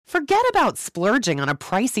Forget about splurging on a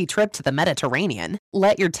pricey trip to the Mediterranean.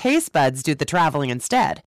 Let your taste buds do the traveling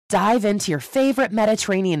instead. Dive into your favorite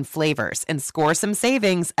Mediterranean flavors and score some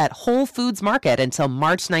savings at Whole Foods Market until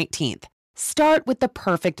March 19th. Start with the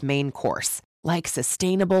perfect main course, like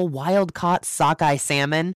sustainable wild-caught sockeye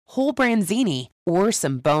salmon, whole branzini, or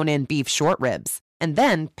some bone-in beef short ribs. And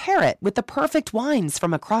then pair it with the perfect wines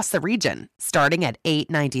from across the region, starting at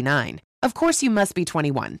 $8.99. Of course, you must be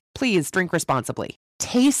 21. Please drink responsibly.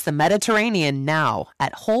 Taste the Mediterranean now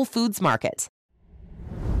at Whole Foods Market.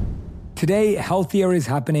 Today, healthier is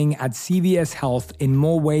happening at CVS Health in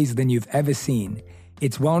more ways than you've ever seen.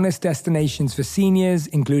 It's wellness destinations for seniors,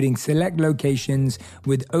 including select locations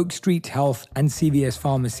with Oak Street Health and CVS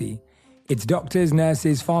Pharmacy. It's doctors,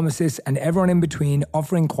 nurses, pharmacists, and everyone in between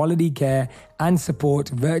offering quality care and support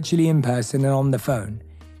virtually in person and on the phone.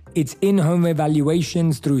 It's in-home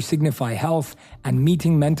evaluations through Signify Health and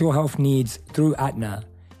meeting mental health needs through Aetna.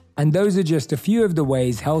 And those are just a few of the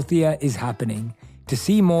ways healthier is happening. To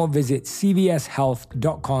see more, visit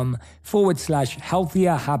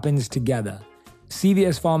cvshealth.com/healthier happens together.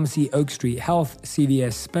 CVS Pharmacy, Oak Street Health,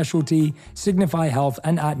 CVS Specialty, Signify Health,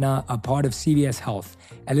 and Aetna are part of CVS Health.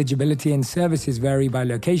 Eligibility and services vary by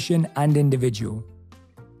location and individual.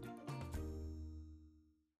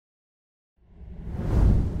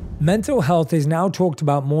 Mental health is now talked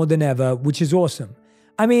about more than ever, which is awesome.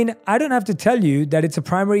 I mean, I don't have to tell you that it's a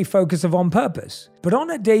primary focus of On Purpose. But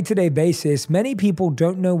on a day-to-day basis, many people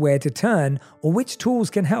don't know where to turn or which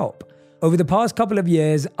tools can help. Over the past couple of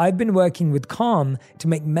years, I've been working with Calm to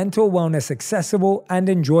make mental wellness accessible and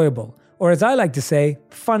enjoyable, or as I like to say,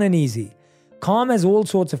 fun and easy. Calm has all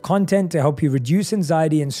sorts of content to help you reduce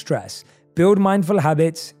anxiety and stress, build mindful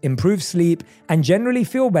habits, improve sleep, and generally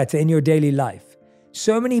feel better in your daily life.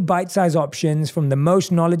 So many bite-sized options from the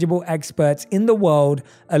most knowledgeable experts in the world,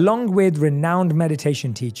 along with renowned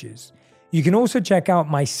meditation teachers. You can also check out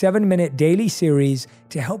my 7-minute daily series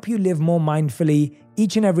to help you live more mindfully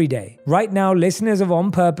each and every day. Right now, listeners of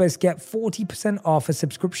On Purpose get 40% off a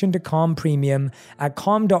subscription to Calm Premium at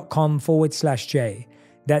calm.com/J.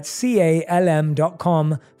 That's calm.com/JAY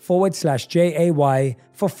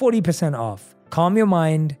for 40% off. Calm your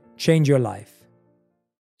mind, change your life.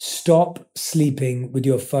 Stop sleeping with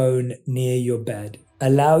your phone near your bed.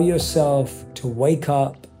 Allow yourself to wake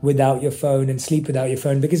up without your phone and sleep without your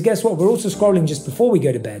phone, because guess what? We're also scrolling just before we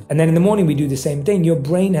go to bed. And then in the morning we do the same thing. Your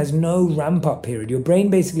brain has no ramp up period. Your brain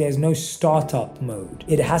basically has no startup mode.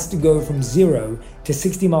 It has to go from 0 to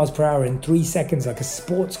 60 miles per hour in 3 seconds, like a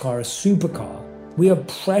sports car, a supercar. We are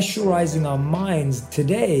pressurizing our minds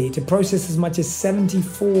today to process as much as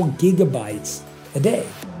 74 gigabytes a day.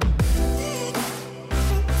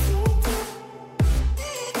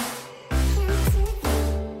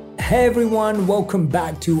 Hey everyone, welcome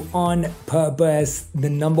back to On Purpose, the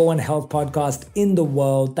 #1 health podcast in the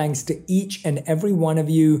world. Thanks to each and every one of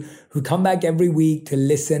you who come back every week to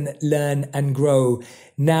listen, learn, and grow.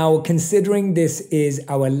 Now, considering this is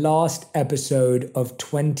our last episode of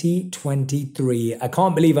 2023, I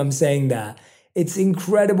can't believe I'm saying that. It's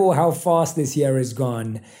incredible how fast this year has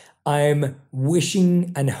gone. I'm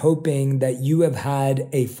wishing and hoping that you have had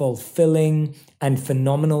a fulfilling and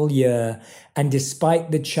phenomenal year. And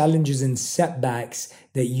despite the challenges and setbacks,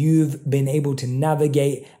 that you've been able to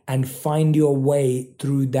navigate and find your way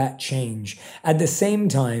through that change. At the same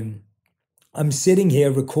time, I'm sitting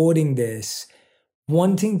here recording this,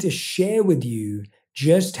 wanting to share with you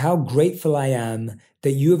just how grateful I am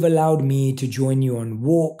that you have allowed me to join you on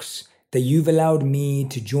walks, that you've allowed me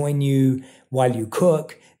to join you while you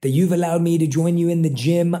cook, that you've allowed me to join you in the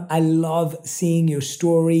gym. I love seeing your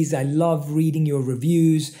stories. I love reading your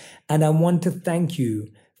reviews. And I want to thank you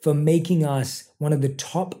for making us one of the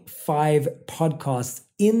top 5 podcasts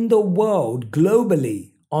in the world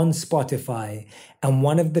globally on Spotify and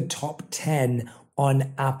one of the top 10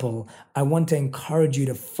 on Apple. I want to encourage you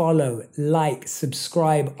to follow, like,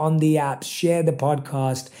 subscribe on the app, share the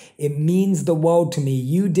podcast. It means the world to me.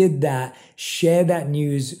 You did that. Share that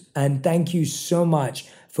news. And thank you so much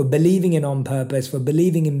for believing in On Purpose, for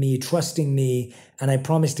believing in me, trusting me. And I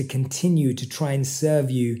promise to continue to try and serve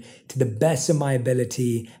you to the best of my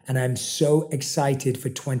ability. And I'm so excited for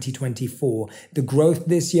 2024. The growth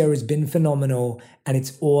this year has been phenomenal, and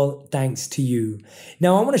it's all thanks to you.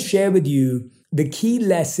 Now, I want to share with you the key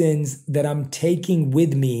lessons that I'm taking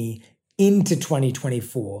with me into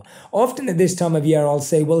 2024. Often at this time of year, I'll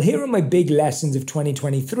say, well, here are my big lessons of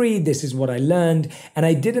 2023. This is what I learned. And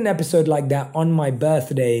I did an episode like that on my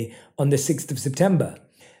birthday on the 6th of September.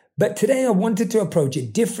 But today I wanted to approach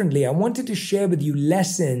it differently. I wanted to share with you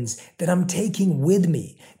lessons that I'm taking with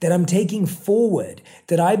me, that I'm taking forward,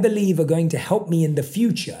 that I believe are going to help me in the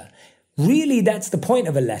future. Really, that's the point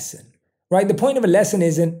of a lesson, right? The point of a lesson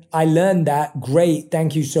isn't, I learned that, great,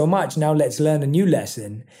 thank you so much, now let's learn a new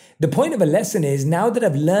lesson. The point of a lesson is, now that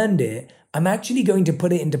I've learned it, I'm actually going to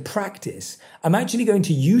put it into practice. I'm actually going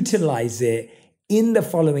to utilize it in the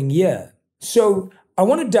following year. So I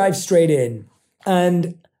want to dive straight in.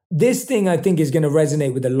 And this thing I think is going to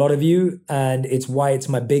resonate with a lot of you. And it's why it's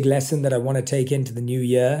my big lesson that I want to take into the new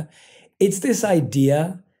year. It's this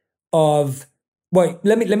idea of, well,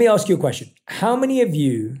 let me ask you a question. How many of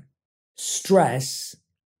you stress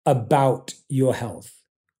about your health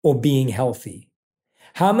or being healthy?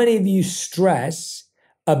 How many of you stress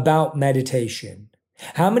about meditation?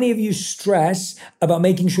 How many of you stress about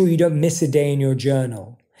making sure you don't miss a day in your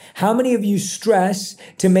journal? How many of you stress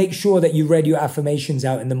to make sure that you read your affirmations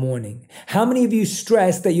out in the morning? How many of you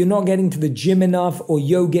stress that you're not getting to the gym enough or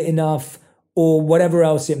yoga enough or whatever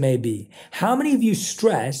else it may be? How many of you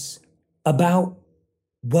stress about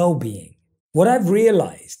well-being? What I've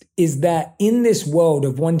realized is that in this world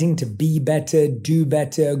of wanting to be better, do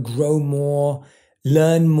better, grow more,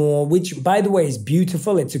 learn more, which by the way is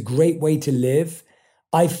beautiful, it's a great way to live,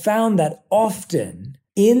 I found that often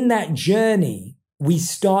in that journey, we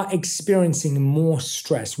start experiencing more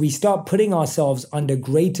stress. We start putting ourselves under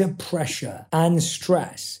greater pressure and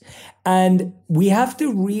stress. And we have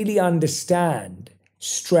to really understand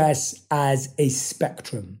stress as a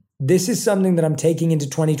spectrum. This is something that I'm taking into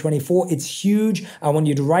 2024. It's huge. I want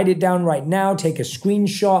you to write it down right now. Take a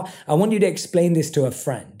screenshot. I want you to explain this to a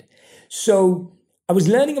friend. So I was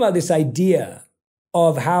learning about this idea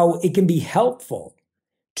of how it can be helpful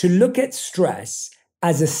to look at stress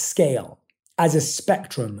as a scale, as a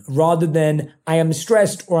spectrum, rather than I am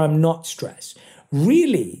stressed or I'm not stressed.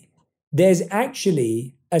 Really, there's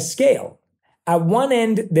actually a scale. At one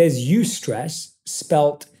end, there's eustress,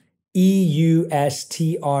 spelt eustress,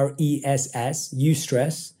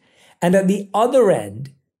 eustress. And at the other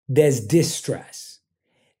end, there's distress.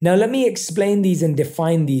 Now, let me explain these and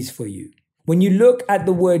define these for you. When you look at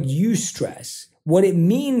the word eustress, what it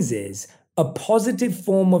means is a positive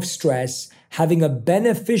form of stress having a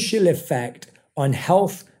beneficial effect on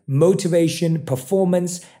health, motivation,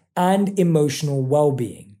 performance, and emotional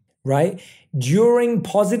well-being, right? During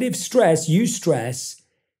positive stress, eustress,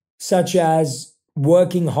 such as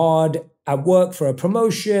working hard at work for a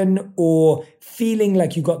promotion or feeling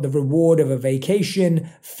like you got the reward of a vacation,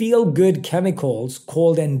 feel-good chemicals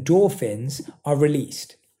called endorphins are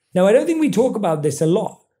released. Now, I don't think we talk about this a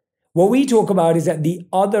lot. What we talk about is at the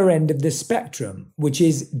other end of the spectrum, which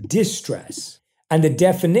is distress. And the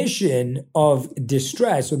definition of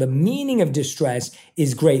distress or the meaning of distress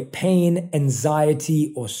is great pain,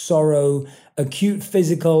 anxiety or sorrow, acute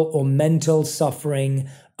physical or mental suffering,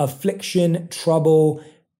 affliction, trouble,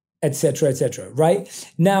 etc., right?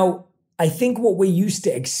 Now, I think what we're used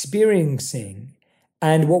to experiencing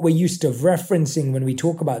and what we're used to referencing when we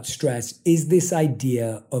talk about stress is this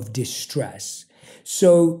idea of distress.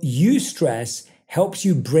 So eustress helps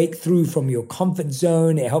you break through from your comfort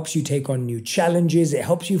zone. It helps you take on new challenges. It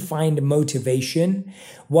helps you find motivation.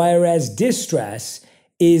 Whereas distress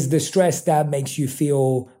is the stress that makes you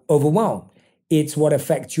feel overwhelmed. It's what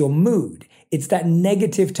affects your mood. It's that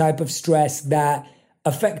negative type of stress that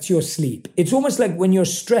affects your sleep. It's almost like when you're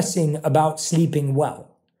stressing about sleeping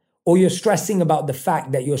well, or you're stressing about the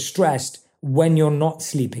fact that you're stressed when you're not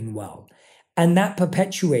sleeping well. And that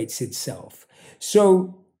perpetuates itself.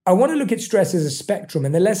 So I want to look at stress as a spectrum.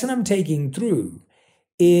 And the lesson I'm taking through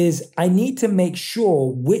is I need to make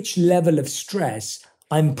sure which level of stress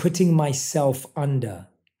I'm putting myself under.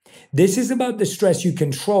 This is about the stress you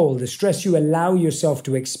control, the stress you allow yourself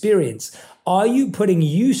to experience. Are you putting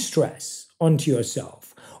eustress onto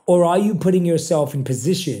yourself? Or are you putting yourself in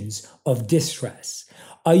positions of distress?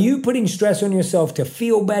 Are you putting stress on yourself to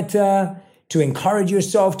feel better, to encourage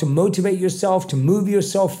yourself, to motivate yourself, to move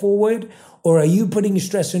yourself forward? Or are you putting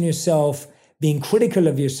stress on yourself, being critical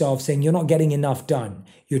of yourself, saying you're not getting enough done,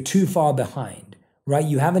 you're too far behind, right?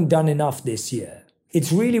 You haven't done enough this year.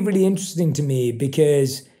 It's really, really interesting to me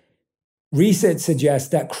because research suggests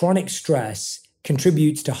that chronic stress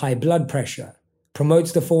contributes to high blood pressure,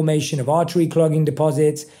 promotes the formation of artery clogging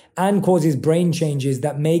deposits, and causes brain changes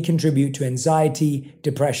that may contribute to anxiety,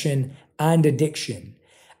 depression, and addiction.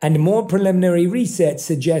 And more preliminary research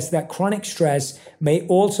suggests that chronic stress may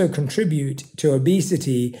also contribute to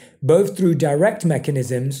obesity, both through direct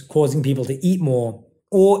mechanisms causing people to eat more,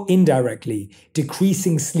 or indirectly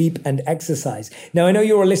decreasing sleep and exercise. Now, I know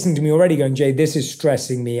you're all listening to me already going, Jay, this is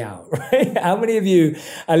stressing me out, right? How many of you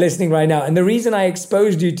are listening right now? And the reason I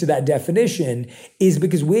exposed you to that definition is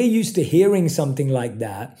because we're used to hearing something like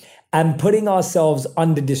that and putting ourselves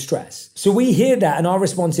under distress. So we hear that and our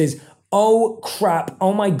response is, oh crap,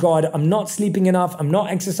 oh my God, I'm not sleeping enough, I'm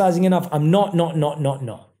not exercising enough, I'm not,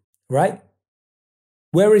 right?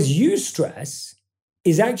 Whereas eustress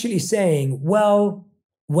is actually saying, well,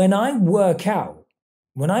 when I work out,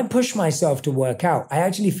 when I push myself to work out, I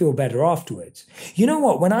actually feel better afterwards. You know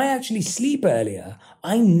what? When I actually sleep earlier,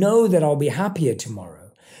 I know that I'll be happier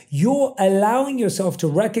tomorrow. You're allowing yourself to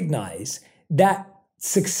recognize that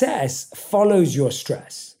success follows your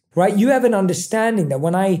stress, right? You have an understanding that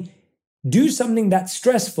when I do something that's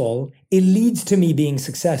stressful, it leads to me being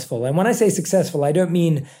successful. And when I say successful, I don't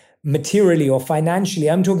mean materially or financially.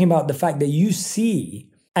 I'm talking about the fact that you see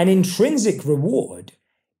an intrinsic reward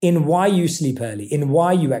in why you sleep early, in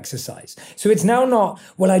why you exercise. So it's now not,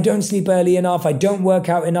 well, I don't sleep early enough, I don't work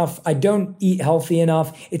out enough, I don't eat healthy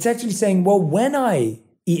enough. It's actually saying, well, when I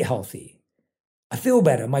eat healthy, I feel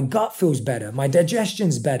better, my gut feels better, my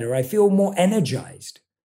digestion's better, I feel more energized.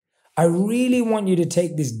 I really want you to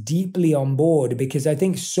take this deeply on board because I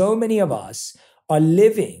think so many of us are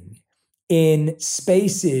living in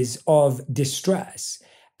spaces of distress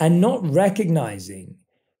and not recognizing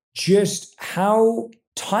just how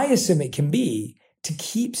tiresome it can be to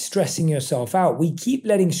keep stressing yourself out. We keep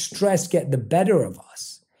letting stress get the better of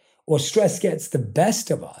us, or stress gets the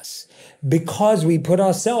best of us because we put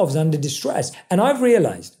ourselves under distress. And I've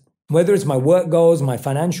realized, whether it's my work goals, my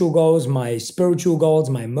financial goals, my spiritual goals,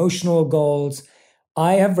 my emotional goals,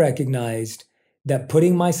 I have recognized that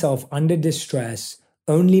putting myself under distress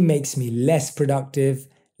only makes me less productive,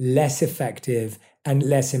 less effective, and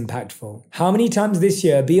less impactful. How many times this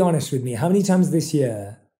year, be honest with me, how many times this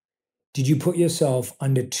year did you put yourself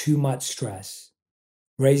under too much stress?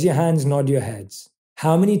 Raise your hands, nod your heads.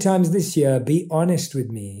 How many times this year, be honest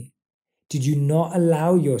with me, did you not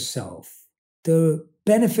allow yourself the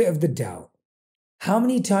benefit of the doubt? How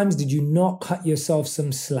many times did you not cut yourself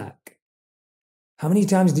some slack? How many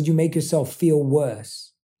times did you make yourself feel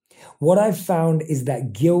worse? What I've found is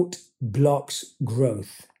that guilt blocks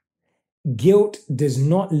growth. Guilt does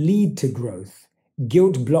not lead to growth.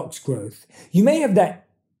 Guilt blocks growth. You may have that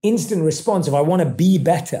instant response of, I want to be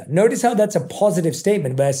better. Notice how that's a positive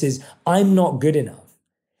statement versus, I'm not good enough.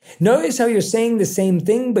 Notice how you're saying the same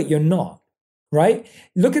thing, but you're not, right?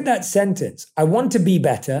 Look at that sentence. I want to be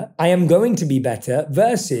better. I am going to be better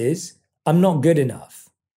versus, I'm not good enough.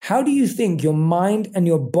 How do you think your mind and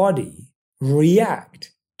your body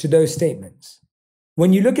react to those statements?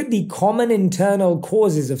 When you look at the common internal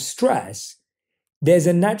causes of stress, there's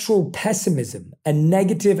a natural pessimism, a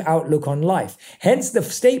negative outlook on life. Hence the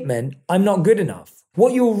statement, I'm not good enough.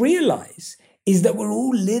 What you'll realize is that we're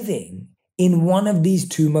all living in one of these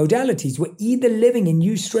two modalities. We're either living in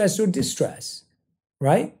eustress or distress,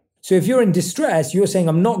 right? So if you're in distress, you're saying,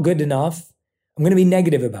 I'm not good enough. I'm going to be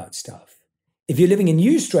negative about stuff. If you're living in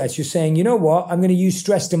eustress, you're saying, you know what? I'm going to use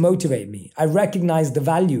stress to motivate me. I recognize the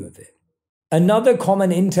value of it. Another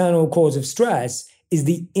common internal cause of stress is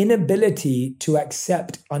the inability to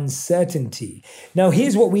accept uncertainty. Now,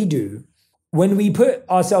 here's what we do. When we put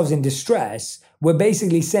ourselves in distress, we're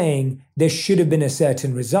basically saying there should have been a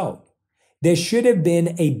certain result. There should have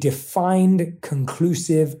been a defined,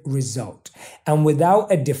 conclusive result. And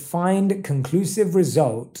without a defined, conclusive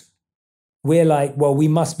result, we're like, well, we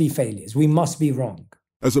must be failures. We must be wrong.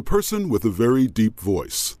 As a person with a very deep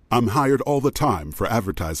voice, I'm hired all the time for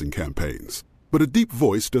advertising campaigns. But a deep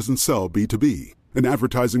voice doesn't sell B2B. And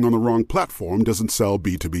advertising on the wrong platform doesn't sell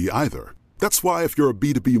B2B either. That's why if you're a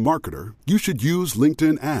B2B marketer, you should use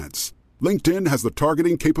LinkedIn ads. LinkedIn has the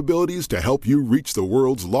targeting capabilities to help you reach the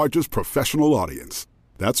world's largest professional audience.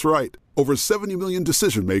 That's right, over 70 million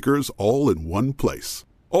decision makers all in one place.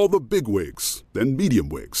 All the big wigs, then medium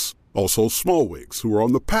wigs, also small wigs who are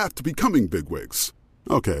on the path to becoming big wigs.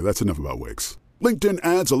 Okay, that's enough about wigs. LinkedIn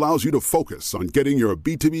ads allows you to focus on getting your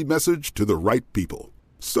B2B message to the right people.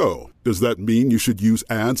 So, does that mean you should use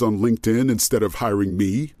ads on LinkedIn instead of hiring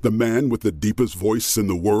me, the man with the deepest voice in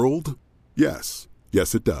the world? Yes.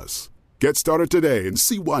 Yes, it does. Get started today and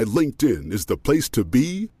see why LinkedIn is the place to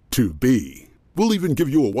be to be. We'll even give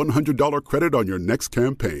you a $100 credit on your next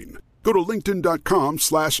campaign. Go to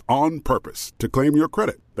linkedin.com/onpurpose to claim your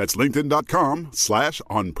credit. That's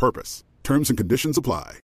linkedin.com/onpurpose. Terms and conditions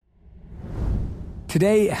apply.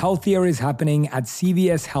 Today, healthier is happening at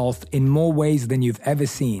CVS Health in more ways than you've ever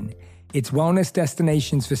seen. It's wellness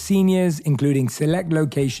destinations for seniors, including select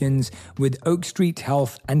locations with Oak Street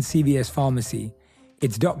Health and CVS Pharmacy.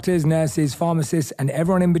 It's doctors, nurses, pharmacists, and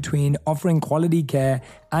everyone in between offering quality care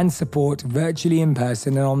and support virtually in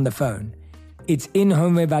person and on the phone. It's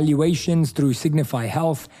in-home evaluations through Signify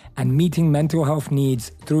Health and meeting mental health needs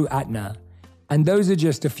through Aetna. And those are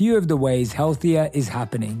just a few of the ways healthier is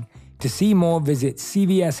happening. To see more, visit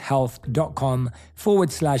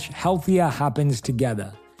cvshealth.com/healthier happens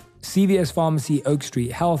together. CVS Pharmacy, Oak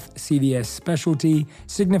Street Health, CVS Specialty,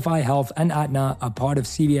 Signify Health, and Aetna are part of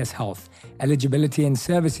CVS Health. Eligibility and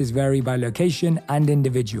services vary by location and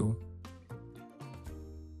individual.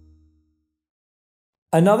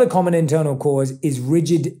 Another common internal cause is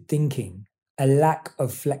rigid thinking, a lack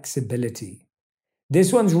of flexibility.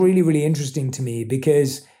 This one's really, really interesting to me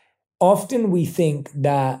because often we think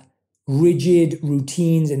that rigid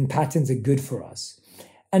routines and patterns are good for us.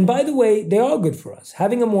 And by the way, they are good for us.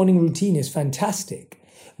 Having a morning routine is fantastic.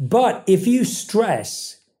 But if you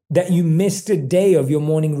stress that you missed a day of your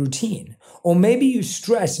morning routine, or maybe you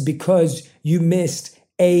stress because you missed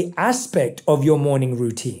an aspect of your morning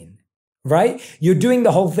routine, right? You're doing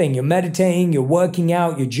the whole thing. You're meditating, you're working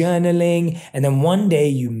out, you're journaling, and then one day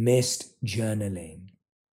you missed journaling.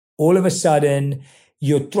 All of a sudden,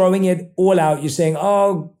 you're throwing it all out. You're saying,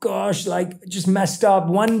 oh gosh, just messed up.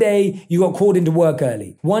 One day you got called into work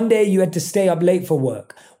early. One day you had to stay up late for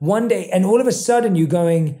work. One day, and all of a sudden you're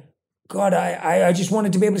going, God, I just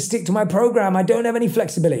wanted to be able to stick to my program. I don't have any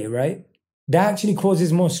flexibility, right? That actually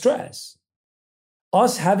causes more stress.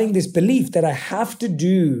 Us having this belief that I have to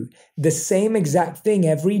do the same exact thing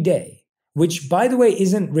every day, which by the way,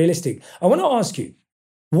 isn't realistic. I want to ask you,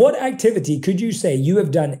 what activity could you say you have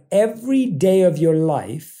done every day of your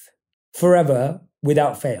life forever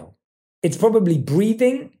without fail? It's probably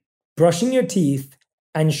breathing, brushing your teeth,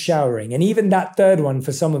 and showering. And even that third one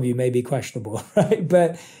for some of you may be questionable, right?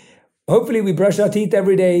 But hopefully we brush our teeth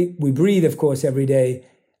every day, we breathe, of course, every day,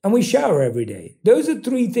 and we shower every day. Those are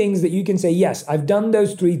three things that you can say, yes, I've done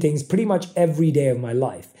those three things pretty much every day of my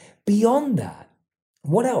life. Beyond that,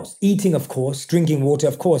 what else? Eating, of course, drinking water,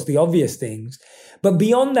 of course, the obvious things. But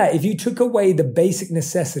beyond that, if you took away the basic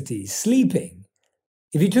necessities, sleeping,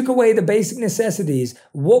 if you took away the basic necessities,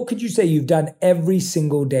 what could you say you've done every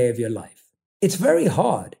single day of your life? It's very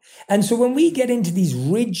hard. And so when we get into these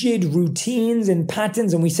rigid routines and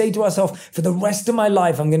patterns and we say to ourselves, for the rest of my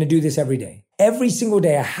life, I'm going to do this every day. Every single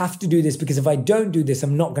day, I have to do this because if I don't do this,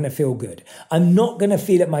 I'm not going to feel good. I'm not going to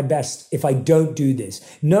feel at my best if I don't do this.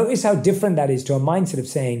 Notice how different that is to a mindset of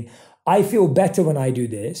saying, I feel better when I do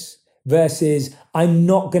this versus I'm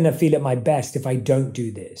not going to feel at my best if I don't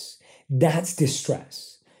do this. That's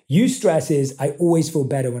distress. Eustress is I always feel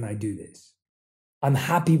better when I do this. I'm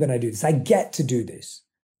happy when I do this. I get to do this.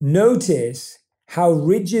 Notice how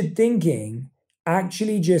rigid thinking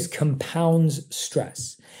actually just compounds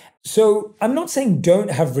stress. So I'm not saying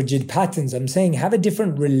don't have rigid patterns. I'm saying have a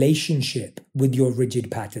different relationship with your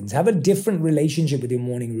rigid patterns. Have a different relationship with your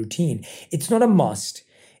morning routine. It's not a must.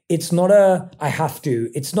 It's not a I have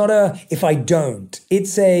to. It's not a if I don't.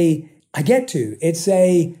 It's a I get to. It's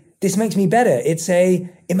a this makes me better. It's a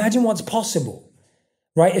imagine what's possible,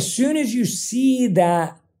 right? As soon as you see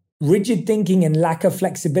that rigid thinking and lack of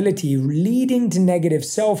flexibility leading to negative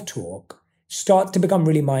self-talk, start to become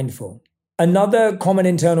really mindful. Another common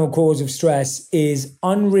internal cause of stress is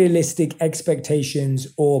unrealistic expectations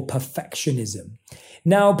or perfectionism.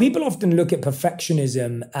 Now, people often look at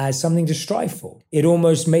perfectionism as something to strive for. It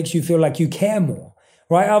almost makes you feel like you care more,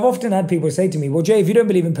 right? I've often had people say to me, well, Jay, if you don't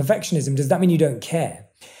believe in perfectionism, does that mean you don't care?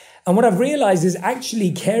 And what I've realized is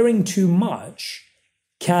actually caring too much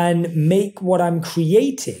can make what I'm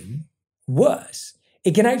creating worse.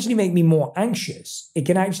 It can actually make me more anxious. It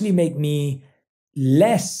can actually make me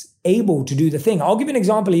less able to do the thing. I'll give you an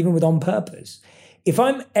example even with On Purpose. If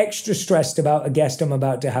I'm extra stressed about a guest I'm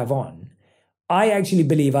about to have on, I actually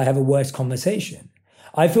believe I have a worse conversation.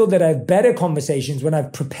 I feel that I have better conversations when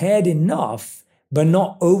I've prepared enough, but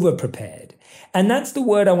not over-prepared. And that's the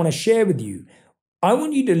word I want to share with you. I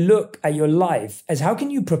want you to look at your life as how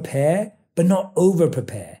can you prepare, but not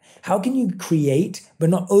over-prepare? How can you create, but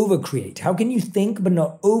not over-create? How can you think, but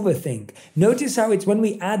not overthink? Notice how it's when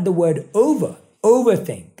we add the word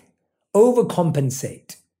overthink,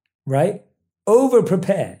 overcompensate, right?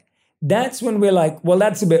 Over-prepare. That's when we're like, well,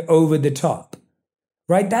 that's a bit over the top,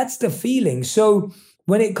 right? That's the feeling. So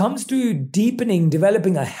when it comes to deepening,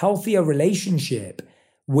 developing a healthier relationship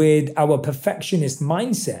with our perfectionist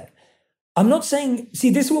mindset, I'm not saying, see,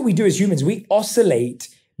 this is what we do as humans. We oscillate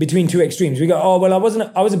between two extremes. We go, oh, well, I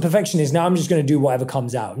was a perfectionist. Now I'm just going to do whatever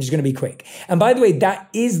comes out. I'm just going to be quick. And by the way, that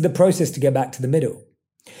is the process to get back to the middle.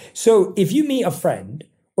 So if you meet a friend,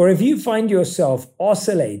 or if you find yourself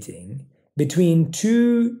oscillating between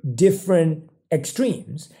two different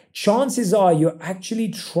extremes, chances are you're actually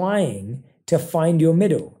trying to find your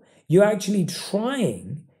middle. You're actually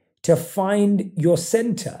trying to find your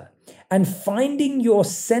center. And finding your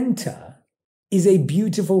center is a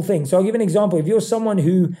beautiful thing. So I'll give an example. If you're someone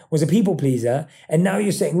who was a people pleaser and now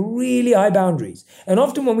you're setting really high boundaries, and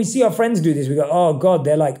often when we see our friends do this, we go, oh God,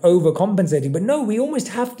 they're like overcompensating. But no, we almost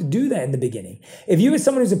have to do that in the beginning. If you are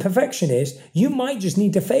someone who's a perfectionist, you might just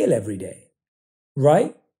need to fail every day,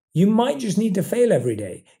 right? You might just need to fail every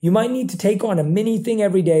day. You might need to take on a mini thing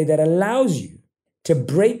every day that allows you to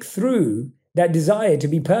break through that desire to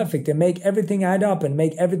be perfect and make everything add up and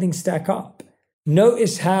make everything stack up.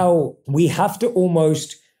 Notice how we have to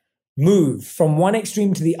almost move from one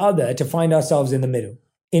extreme to the other to find ourselves in the middle.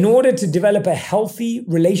 In order to develop a healthy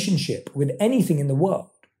relationship with anything in the world,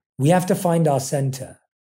 we have to find our center.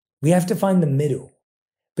 We have to find the middle.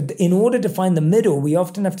 But in order to find the middle, we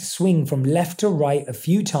often have to swing from left to right a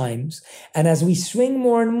few times. And as we swing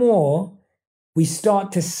more and more, we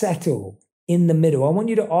start to settle in the middle. I want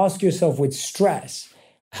you to ask yourself with stress,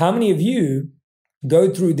 how many of you go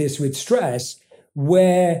through this with stress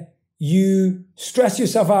where you stress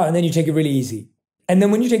yourself out and then you take it really easy? And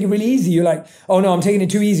then when you take it really easy, you're like, oh no, I'm taking it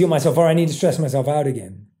too easy on myself, or I need to stress myself out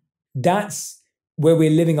again. That's where we're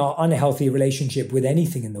living our unhealthy relationship with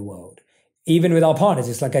anything in the world. Even with our partners,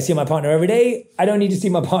 it's like I see my partner every day. I don't need to see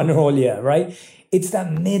my partner all year, right? It's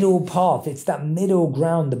that middle path. It's that middle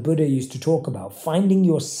ground the Buddha used to talk about, finding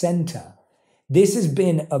your center. This has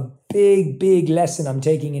been a big, big lesson I'm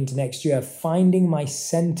taking into next year, finding my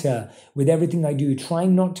center with everything I do,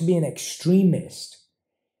 trying not to be an extremist,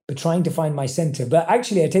 but trying to find my center. But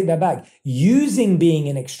actually, I take that back, using being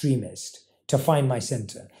an extremist to find my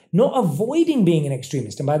center, not avoiding being an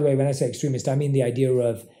extremist. And by the way, when I say extremist, I mean the idea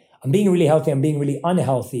of I'm being really healthy, I'm being really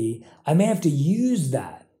unhealthy. I may have to use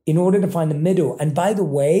that in order to find the middle. And by the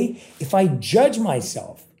way, if I judge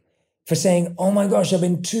myself for saying, oh my gosh, I've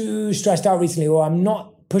been too stressed out recently, or I'm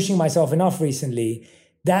not pushing myself enough recently,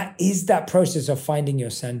 that is that process of finding your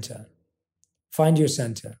center. Find your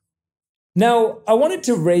center. Now, I wanted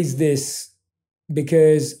to raise this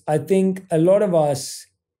because I think a lot of us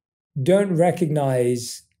don't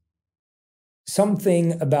recognize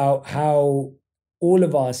something about how all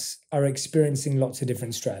of us are experiencing lots of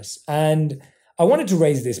different stress. And I wanted to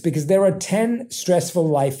raise this because there are 10 stressful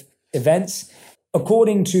life events.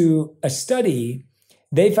 According to a study,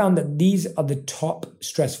 they found that these are the top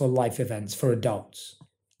stressful life events for adults.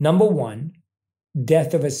 Number 1,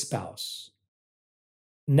 death of a spouse.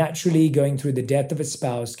 Naturally, going through the death of a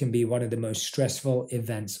spouse can be one of the most stressful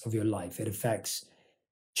events of your life. It affects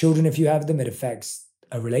children if you have them. It affects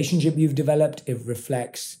a relationship you've developed. It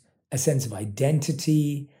reflects a sense of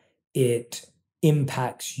identity. It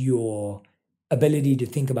impacts your ability to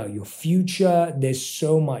think about your future. There's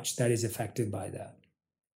so much that is affected by that.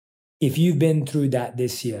 If you've been through that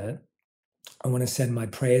this year, I want to send my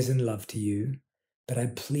prayers and love to you. But I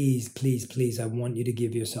please, I want you to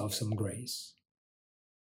give yourself some grace.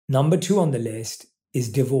 Number 2 on the list is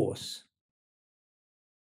divorce.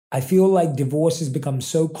 I feel like divorce has become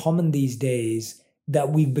so common these days that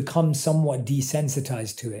we've become somewhat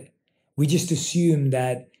desensitized to it. We just assume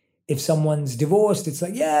that if someone's divorced, it's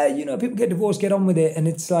like, yeah, people get divorced, get on with it. And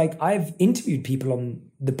it's like, I've interviewed people on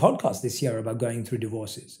the podcast this year about going through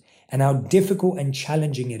divorces and how difficult and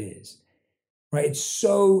challenging it is, right? It's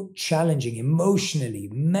so challenging emotionally,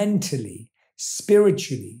 mentally,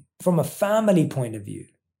 spiritually, from a family point of view.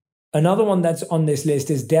 Another one that's on this list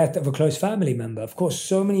is death of a close family member. Of course,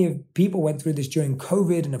 so many people went through this during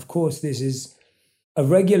COVID. And of course, this is a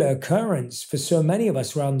regular occurrence for so many of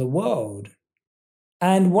us around the world.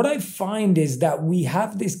 And what I find is that we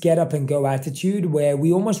have this get up and go attitude where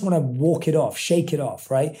we almost want to walk it off, shake it off,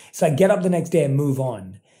 right? It's like get up the next day and move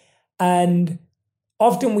on. And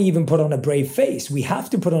often we even put on a brave face. We have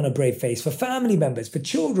to put on a brave face for family members, for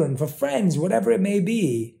children, for friends, whatever it may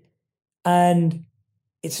be. And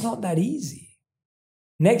it's not that easy.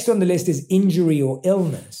 Next on the list is injury or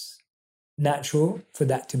illness. Natural for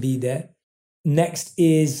that to be there. Next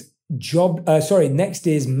is next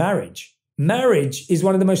is marriage. Marriage is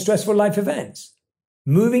one of the most stressful life events.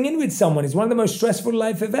 Moving in with someone is one of the most stressful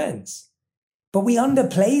life events. But we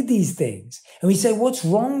underplay these things and we say, what's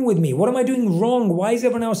wrong with me? What am I doing wrong? Why is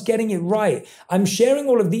everyone else getting it right? I'm sharing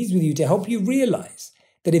all of these with you to help you realize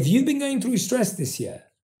that if you've been going through stress this year,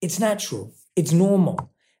 it's natural, it's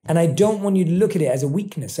normal. And I don't want you to look at it as a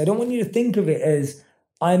weakness. I don't want you to think of it as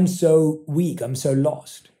I'm so weak, I'm so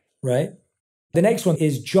lost, right? The next one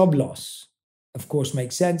is job loss. Of course,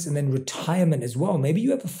 makes sense. And then retirement as well. Maybe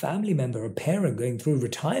you have a family member, a parent going through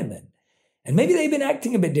retirement. And maybe they've been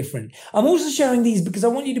acting a bit different. I'm also sharing these because I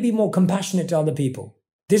want you to be more compassionate to other people.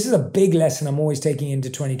 This is a big lesson I'm always taking into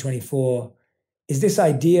 2024, is this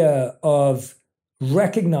idea of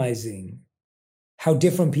recognizing how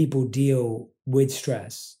different people deal with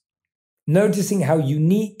stress. Noticing how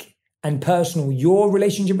unique and personal your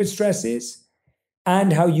relationship with stress is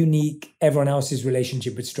and how unique everyone else's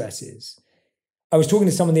relationship with stress is. I was talking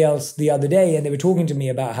to somebody else the other day and they were talking to me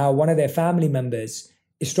about how one of their family members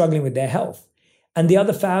is struggling with their health and the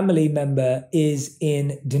other family member is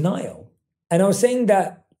in denial. And I was saying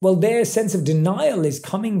that, well, their sense of denial is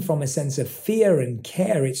coming from a sense of fear and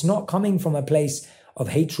care. It's not coming from a place of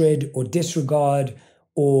hatred or disregard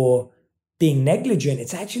or being negligent.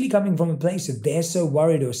 It's actually coming from a place of they're so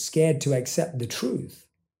worried or scared to accept the truth.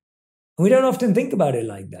 And we don't often think about it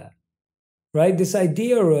like that, right? This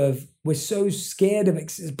idea of we're so scared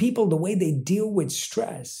of people, the way they deal with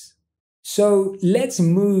stress. So let's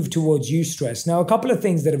move towards eustress. Now, a couple of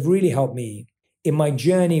things that have really helped me in my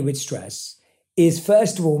journey with stress is,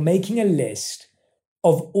 first of all, making a list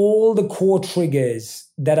of all the core triggers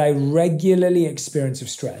that I regularly experience of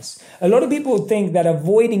stress. A lot of people think that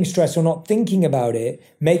avoiding stress or not thinking about it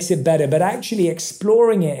makes it better, but actually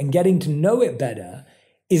exploring it and getting to know it better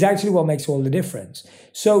is actually what makes all the difference.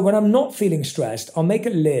 So when I'm not feeling stressed, I'll make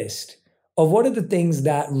a list of what are the things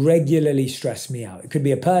that regularly stress me out. It could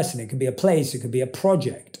be a person, it could be a place, it could be a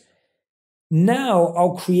project. Now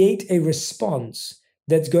I'll create a response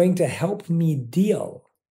that's going to help me deal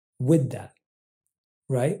with that,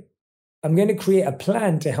 right? I'm going to create a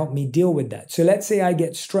plan to help me deal with that. So let's say I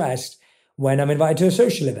get stressed when I'm invited to a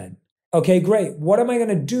social event. Okay, great. What am I going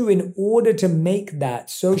to do in order to make that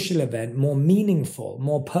social event more meaningful,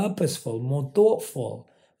 more purposeful, more thoughtful,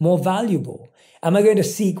 more valuable? Am I going to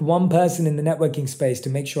seek one person in the networking space to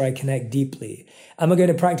make sure I connect deeply? Am I going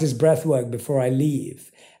to practice breath work before I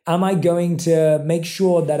leave? Am I going to make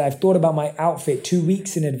sure that I've thought about my outfit 2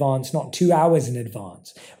 weeks in advance, not 2 hours in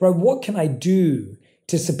advance? Right? What can I do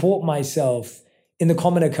to support myself in the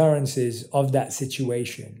common occurrences of that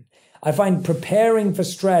situation? I find preparing for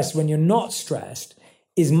stress when you're not stressed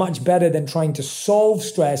is much better than trying to solve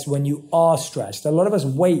stress when you are stressed. A lot of us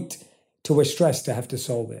wait till we're stressed to have to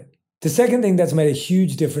solve it. The second thing that's made a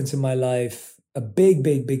huge difference in my life, a big,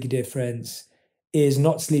 big, big difference, is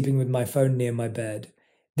not sleeping with my phone near my bed.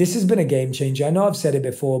 This has been a game changer. I know I've said it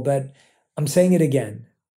before, but I'm saying it again.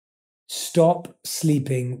 Stop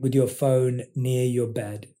sleeping with your phone near your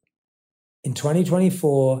bed. In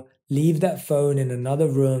 2024, leave that phone in another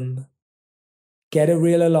room. Get a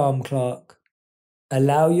real alarm clock.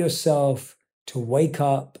 Allow yourself to wake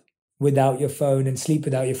up without your phone and sleep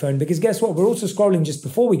without your phone. Because guess what? We're also scrolling just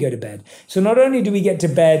before we go to bed. So not only do we get to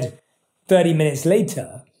bed 30 minutes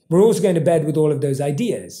later, we're also going to bed with all of those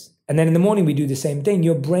ideas. And then in the morning, we do the same thing.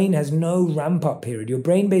 Your brain has no ramp up period. Your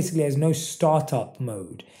brain basically has no startup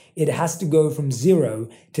mode. It has to go from 0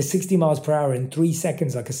 to 60 miles per hour in 3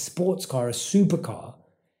 seconds, like a sports car, a supercar.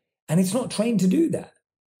 And it's not trained to do that.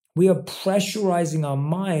 We are pressurizing our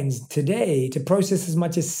minds today to process as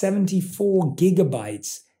much as 74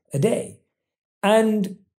 gigabytes a day.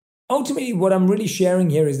 And ultimately, what I'm really sharing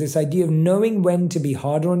here is this idea of knowing when to be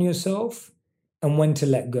harder on yourself and when to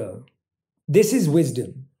let go. This is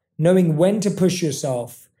wisdom, knowing when to push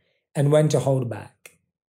yourself and when to hold back.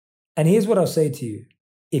 And here's what I'll say to you.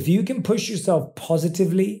 If you can push yourself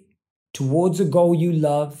positively towards a goal you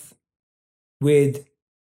love with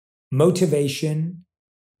motivation,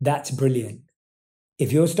 that's brilliant.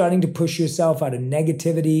 If you're starting to push yourself out of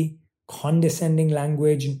negativity, condescending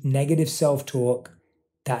language, negative self-talk,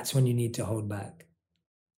 that's when you need to hold back.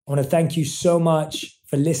 I want to thank you so much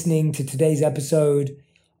for listening to today's episode.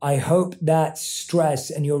 I hope that stress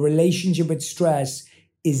and your relationship with stress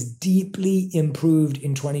is deeply improved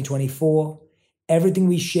in 2024. Everything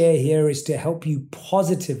we share here is to help you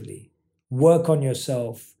positively work on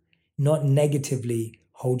yourself, not negatively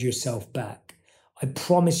hold yourself back. I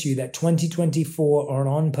promise you that 2024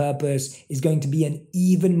 on Purpose is going to be an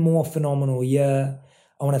even more phenomenal year.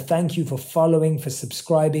 I want to thank you for following, for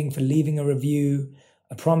subscribing, for leaving a review.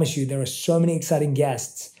 I promise you there are so many exciting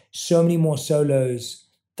guests, so many more solos.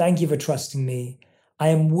 Thank you for trusting me. I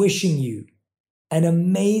am wishing you an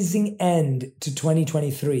amazing end to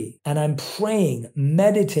 2023. And I'm praying,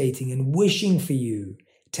 meditating, and wishing for you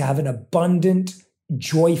to have an abundant,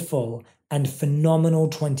 joyful, and phenomenal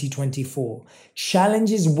 2024.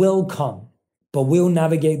 Challenges will come, but we'll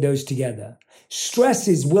navigate those together.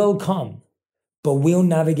 Stresses will come, but we'll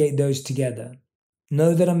navigate those together.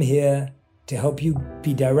 Know that I'm here to help you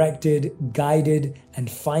be directed, guided, and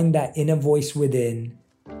find that inner voice within.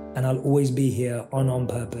 And I'll always be here on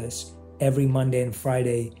Purpose every Monday and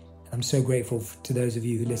Friday. I'm so grateful to those of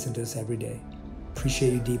you who listen to us every day.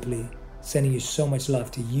 Appreciate you deeply. Sending you so much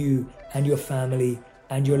love to you and your family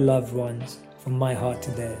and your loved ones from my heart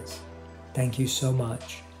to theirs. Thank you so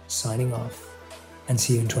much. Signing off, and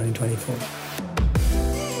see you in 2024.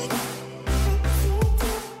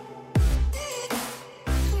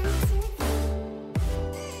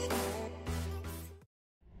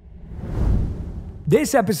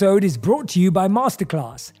 This episode is brought to you by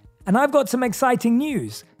Masterclass, and I've got some exciting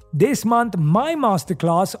news. This month, my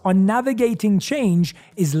masterclass on navigating change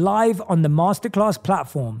is live on the Masterclass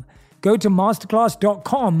platform. Go to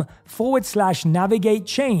masterclass.com/navigate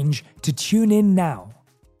change to tune in now.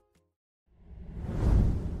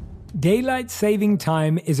 Daylight saving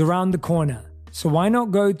time is around the corner, so why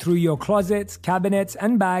not go through your closets, cabinets,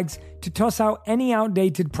 and bags to toss out any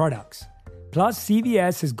outdated products? Plus,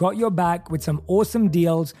 CVS has got your back with some awesome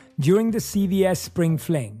deals during the CVS Spring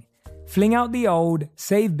Fling. Fling out the old,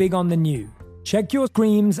 save big on the new. Check your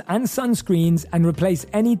creams and sunscreens and replace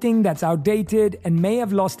anything that's outdated and may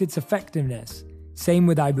have lost its effectiveness. Same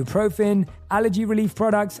with ibuprofen, allergy relief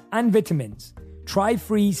products, and vitamins. Try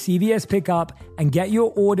free CVS pickup and get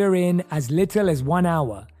your order in as little as 1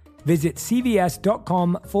 hour. Visit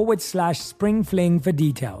cvs.com/springfling for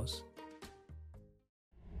details.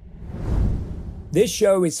 This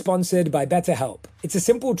show is sponsored by BetterHelp. It's a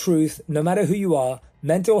simple truth, no matter who you are,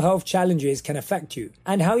 mental health challenges can affect you,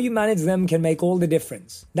 and how you manage them can make all the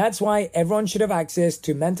difference. That's why everyone should have access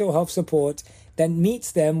to mental health support that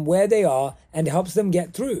meets them where they are and helps them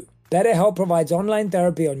get through. BetterHelp provides online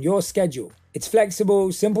therapy on your schedule. It's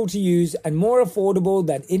flexible, simple to use, and more affordable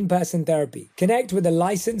than in-person therapy. Connect with a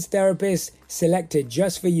licensed therapist selected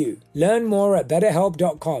just for you. Learn more at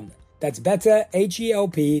betterhelp.com. That's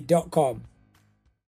betterhelp.com.